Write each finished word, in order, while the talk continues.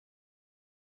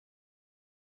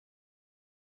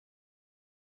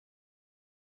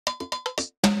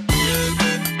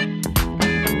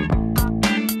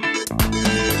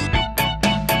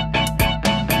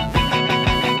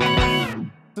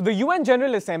The UN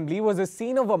General Assembly was a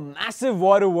scene of a massive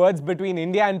war of words between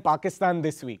India and Pakistan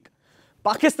this week.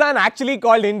 Pakistan actually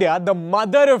called India the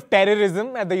mother of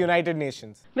terrorism at the United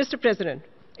Nations. Mr. President,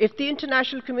 if the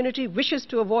international community wishes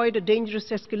to avoid a dangerous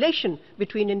escalation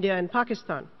between India and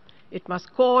Pakistan, it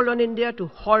must call on India to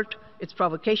halt its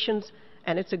provocations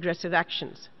and its aggressive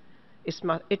actions.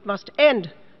 It must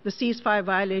end the ceasefire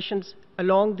violations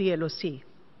along the LOC.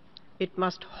 It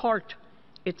must halt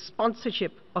its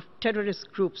sponsorship of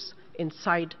terrorist groups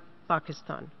inside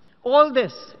Pakistan. All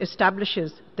this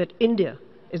establishes that India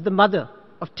is the mother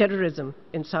of terrorism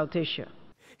in South Asia.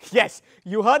 Yes,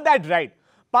 you heard that right.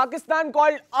 Pakistan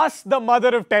called us the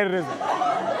mother of terrorism.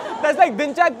 That's like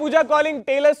Dinchak Pooja calling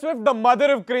Taylor Swift the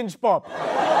mother of cringe pop.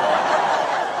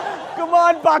 Come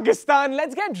on, Pakistan,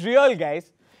 let's get real,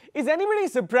 guys. Is anybody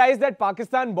surprised that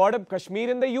Pakistan brought up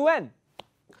Kashmir in the UN?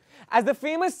 As the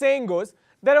famous saying goes,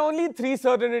 there are only three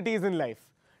certainties in life: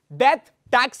 death,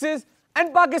 taxes,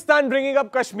 and Pakistan bringing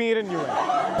up Kashmir in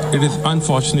UN. It is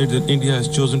unfortunate that India has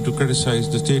chosen to criticize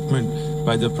the statement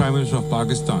by the Prime Minister of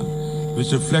Pakistan,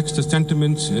 which reflects the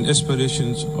sentiments and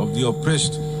aspirations of the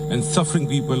oppressed and suffering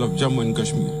people of Jammu and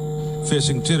Kashmir,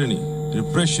 facing tyranny,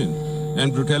 repression,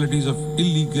 and brutalities of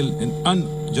illegal and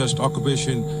unjust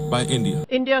occupation by India.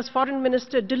 India's foreign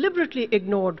minister deliberately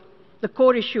ignored the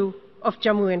core issue of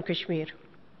Jammu and Kashmir.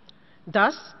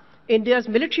 Thus, India's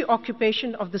military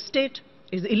occupation of the state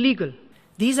is illegal.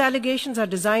 These allegations are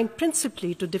designed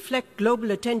principally to deflect global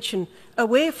attention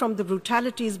away from the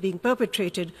brutalities being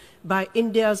perpetrated by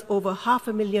India's over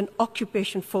 500,000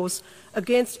 occupation force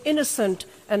against innocent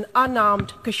and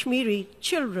unarmed Kashmiri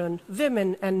children,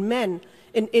 women, and men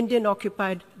in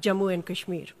Indian-occupied Jammu and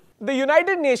Kashmir. The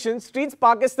United Nations treats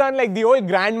Pakistan like the old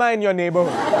grandma in your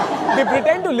neighborhood. They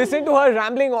pretend to listen to her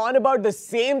rambling on about the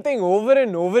same thing over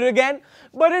and over again,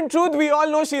 but in truth, we all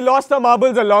know she lost her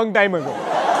marbles a long time ago.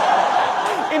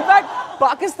 In fact,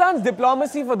 Pakistan's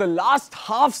diplomacy for the last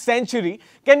half-century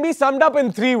can be summed up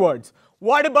in 3 words.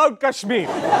 What about Kashmir?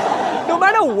 No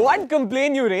matter what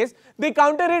complaint you raise, they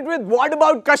counter it with, what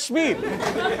about Kashmir?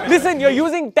 Listen, you're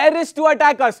using terrorists to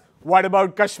attack us. What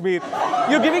about Kashmir?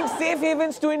 You're giving safe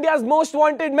havens to India's most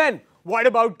wanted men. What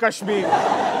about Kashmir?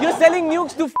 You're selling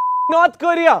nukes to North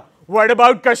Korea. What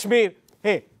about Kashmir?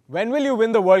 Hey, when will you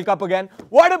win the World Cup again?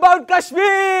 What about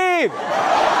Kashmir?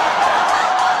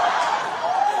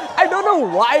 I don't know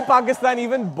why Pakistan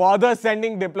even bothers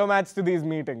sending diplomats to these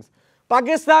meetings.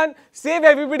 Pakistan, save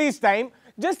everybody's time.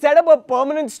 Just set up a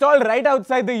permanent stall right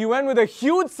outside the UN with a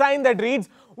huge sign that reads,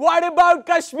 "What about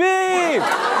Kashmir?"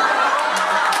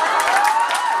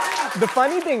 The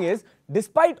funny thing is,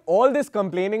 despite all this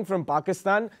complaining from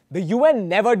Pakistan, the UN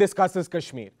never discusses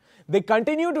Kashmir. They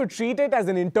continue to treat it as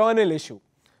an internal issue.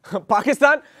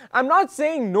 Pakistan, I'm not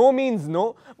saying no means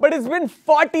no, but it's been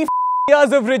 40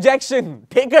 years of rejection.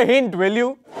 Take a hint, will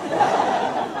you?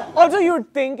 Also,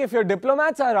 you'd think if your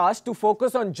diplomats are asked to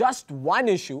focus on just one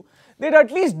issue, they'd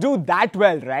at least do that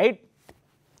well, right?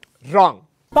 Wrong.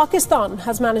 Pakistan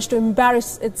has managed to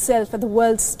embarrass itself at the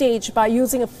world stage by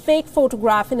using a fake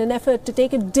photograph in an effort to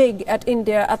take a dig at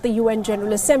India at the UN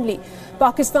General Assembly.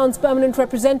 Pakistan's permanent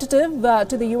representative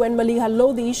to the UN, Maliha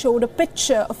Lodhi, showed a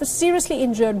picture of a seriously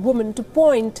injured woman to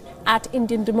point at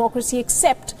Indian democracy,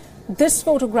 except this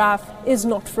photograph is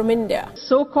not from India.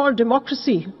 So-called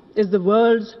democracy is the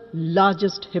world's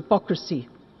largest hypocrisy.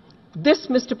 This,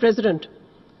 Mr. President,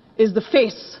 is the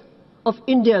face of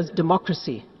India's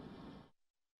democracy.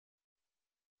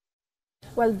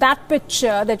 Well, that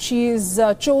picture that she is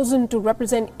chosen to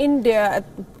represent India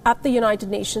at the United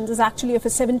Nations is actually of a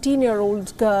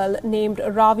 17-year-old girl named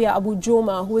Ravia Abu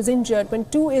Joma, who was injured when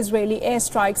 2 Israeli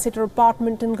airstrikes hit her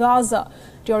apartment in Gaza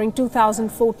during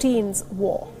 2014's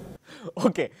war.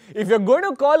 Okay, if you're going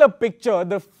to call a picture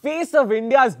the face of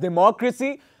India's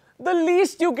democracy, the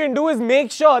least you can do is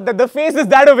make sure that the face is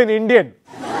that of an Indian.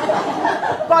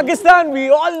 Pakistan, we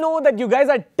all know that you guys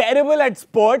are terrible at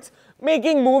sports,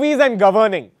 making movies and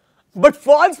governing. But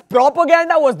false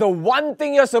propaganda was the one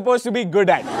thing you're supposed to be good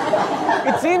at.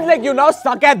 It seems like you now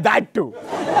suck at that too.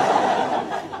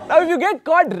 Now, if you get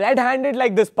caught red-handed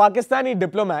like this Pakistani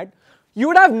diplomat, you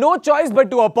would have no choice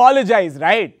but to apologize,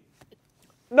 right?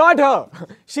 Not her.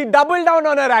 She doubled down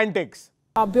on her antics.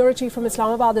 Our bureau chief from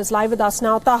Islamabad is live with us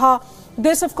now. Taha,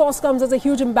 this of course comes as a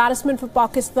huge embarrassment for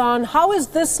Pakistan. How is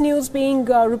this news being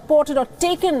reported or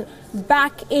taken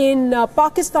back in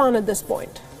Pakistan at this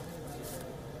point?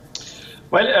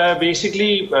 Well,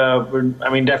 basically, I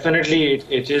mean, definitely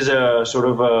it is a sort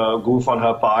of a goof on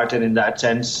her part, and in that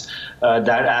sense,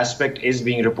 that aspect is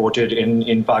being reported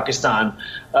in Pakistan.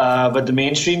 But the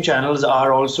mainstream channels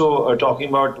are also talking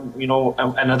about,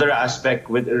 another aspect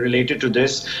related to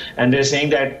this, and they're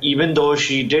saying that even though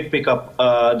she did pick up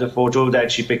the photo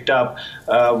that she picked up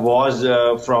was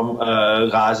from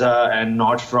Gaza and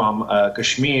not from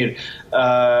Kashmir.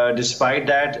 Despite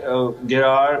that, there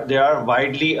are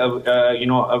widely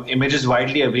images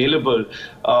widely available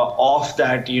of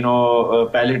that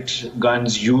pellet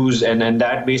guns used, and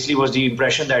that basically was the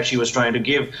impression that she was trying to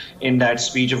give in that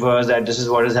speech of hers, that this is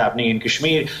what is happening in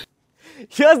Kashmir.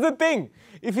 Here's the thing.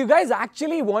 If you guys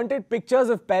actually wanted pictures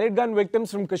of pellet gun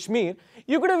victims from Kashmir,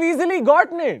 you could have easily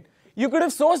gotten it. You could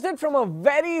have sourced it from a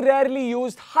very rarely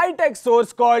used high-tech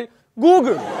source called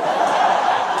Google.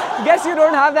 Guess you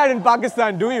don't have that in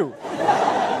Pakistan, do you?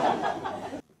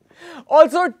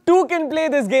 Also, two can play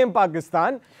this game,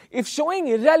 Pakistan. If showing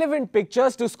irrelevant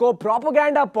pictures to score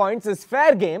propaganda points is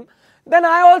fair game, then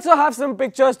I also have some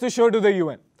pictures to show to the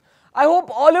UN. I hope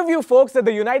all of you folks at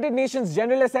the United Nations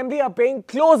General Assembly are paying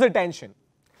close attention.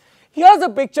 Here's a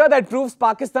picture that proves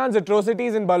Pakistan's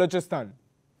atrocities in Balochistan.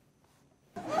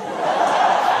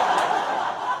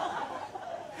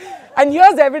 And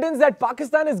here's evidence that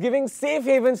Pakistan is giving safe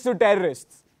havens to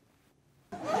terrorists.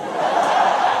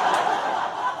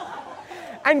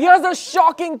 And here's a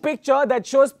shocking picture that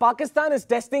shows Pakistan is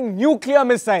testing nuclear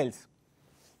missiles.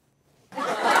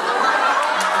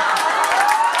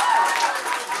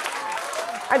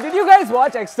 And did you guys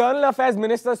watch External Affairs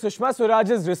Minister Sushma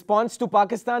Swaraj's response to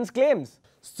Pakistan's claims?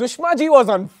 Sushma ji was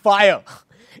on fire.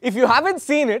 If you haven't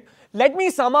seen it, let me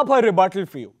sum up her rebuttal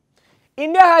for you.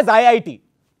 India has IIT.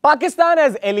 Pakistan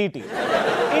has LET.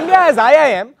 India has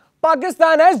IIM.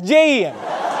 Pakistan has JEM.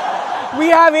 We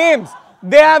have aims.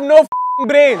 They have no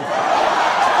brains.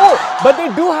 Oh, but they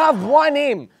do have one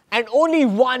aim, and only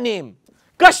one aim.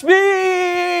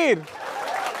 Kashmir!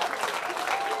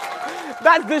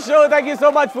 That's the show. Thank you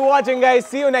so much for watching, guys.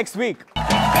 See you next week.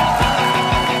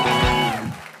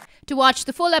 To watch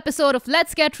the full episode of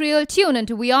Let's Get Real, tune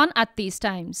into WION at these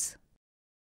times.